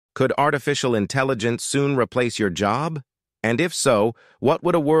Could artificial intelligence soon replace your job? And if so, what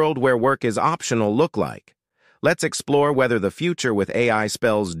would a world where work is optional look like? Let's explore whether the future with AI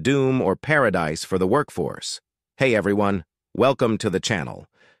spells doom or paradise for the workforce. Hey everyone, welcome to the channel.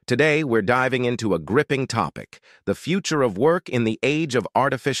 Today we're diving into a gripping topic, the future of work in the age of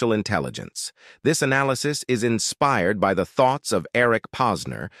artificial intelligence. This analysis is inspired by the thoughts of Eric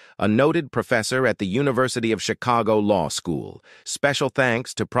Posner, a noted professor at the University of Chicago Law School. Special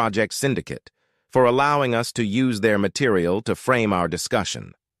thanks to Project Syndicate for allowing us to use their material to frame our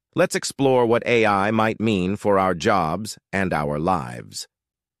discussion. Let's explore what AI might mean for our jobs and our lives.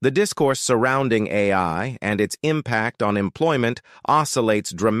 The discourse surrounding AI and its impact on employment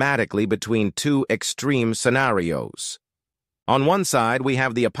oscillates dramatically between two extreme scenarios. On one side, we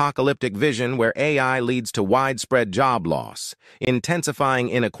have the apocalyptic vision where AI leads to widespread job loss, intensifying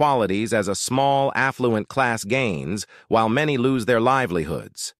inequalities as a small, affluent class gains while many lose their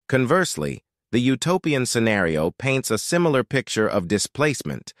livelihoods. Conversely, the utopian scenario paints a similar picture of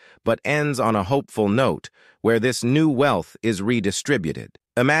displacement, but ends on a hopeful note, where this new wealth is redistributed.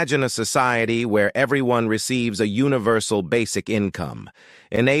 Imagine a society where everyone receives a universal basic income,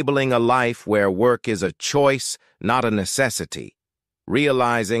 enabling a life where work is a choice, not a necessity.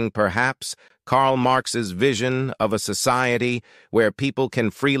 Realizing, perhaps, Karl Marx's vision of a society where people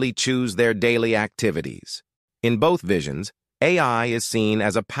can freely choose their daily activities. In both visions, AI is seen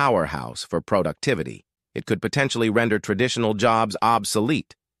as a powerhouse for productivity. It could potentially render traditional jobs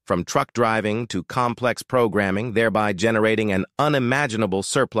obsolete, from truck driving to complex programming, thereby generating an unimaginable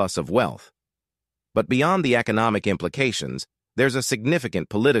surplus of wealth. But beyond the economic implications, there's a significant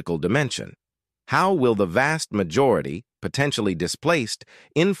political dimension. How will the vast majority, potentially displaced,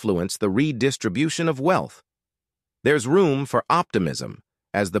 influence the redistribution of wealth? There's room for optimism,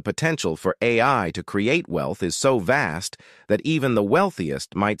 as the potential for AI to create wealth is so vast that even the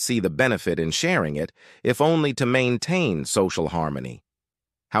wealthiest might see the benefit in sharing it, if only to maintain social harmony.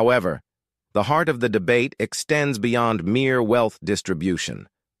 However, the heart of the debate extends beyond mere wealth distribution.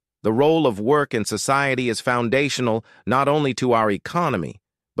 The role of work in society is foundational not only to our economy,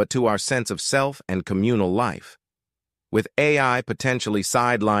 but to our sense of self and communal life. With AI potentially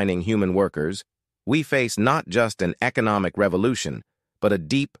sidelining human workers, we face not just an economic revolution, but a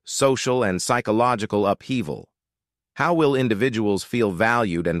deep social and psychological upheaval. How will individuals feel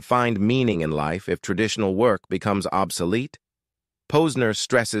valued and find meaning in life if traditional work becomes obsolete? Posner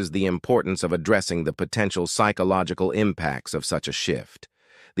stresses the importance of addressing the potential psychological impacts of such a shift.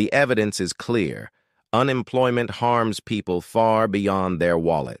 The evidence is clear. Unemployment harms people far beyond their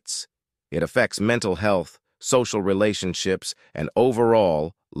wallets. It affects mental health, social relationships, and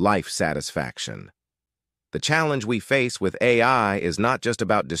overall life satisfaction. The challenge we face with AI is not just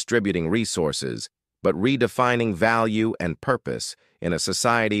about distributing resources, but redefining value and purpose in a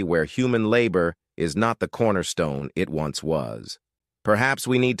society where human labor is not the cornerstone it once was. Perhaps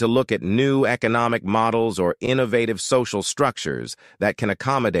we need to look at new economic models or innovative social structures that can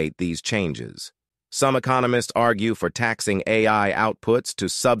accommodate these changes. Some economists argue for taxing AI outputs to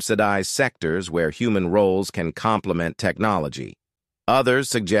subsidize sectors where human roles can complement technology. Others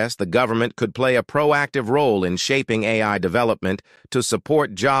suggest the government could play a proactive role in shaping AI development to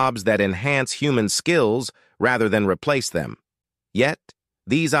support jobs that enhance human skills rather than replace them. Yet,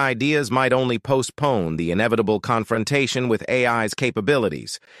 these ideas might only postpone the inevitable confrontation with AI's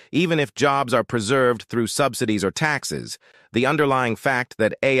capabilities. Even if jobs are preserved through subsidies or taxes, the underlying fact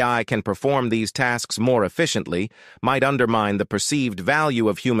that AI can perform these tasks more efficiently might undermine the perceived value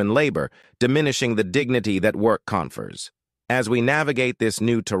of human labor, diminishing the dignity that work confers. As we navigate this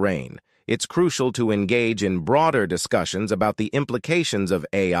new terrain, it's crucial to engage in broader discussions about the implications of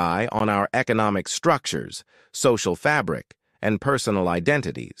AI on our economic structures, social fabric, and personal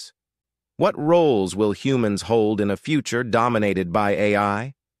identities. What roles will humans hold in a future dominated by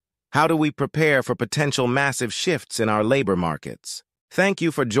AI? How do we prepare for potential massive shifts in our labor markets? Thank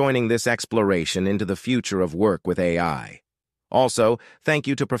you for joining this exploration into the future of work with AI. Also, thank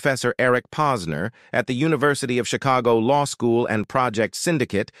you to Professor Eric Posner at the University of Chicago Law School and Project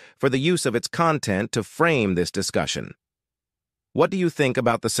Syndicate for the use of its content to frame this discussion. What do you think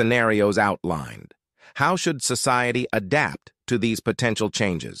about the scenarios outlined? How should society adapt to these potential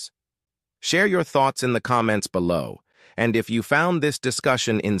changes? Share your thoughts in the comments below, and if you found this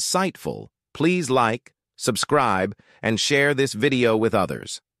discussion insightful, please like, subscribe, and share this video with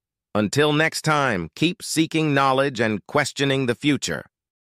others. Until next time, keep seeking knowledge and questioning the future.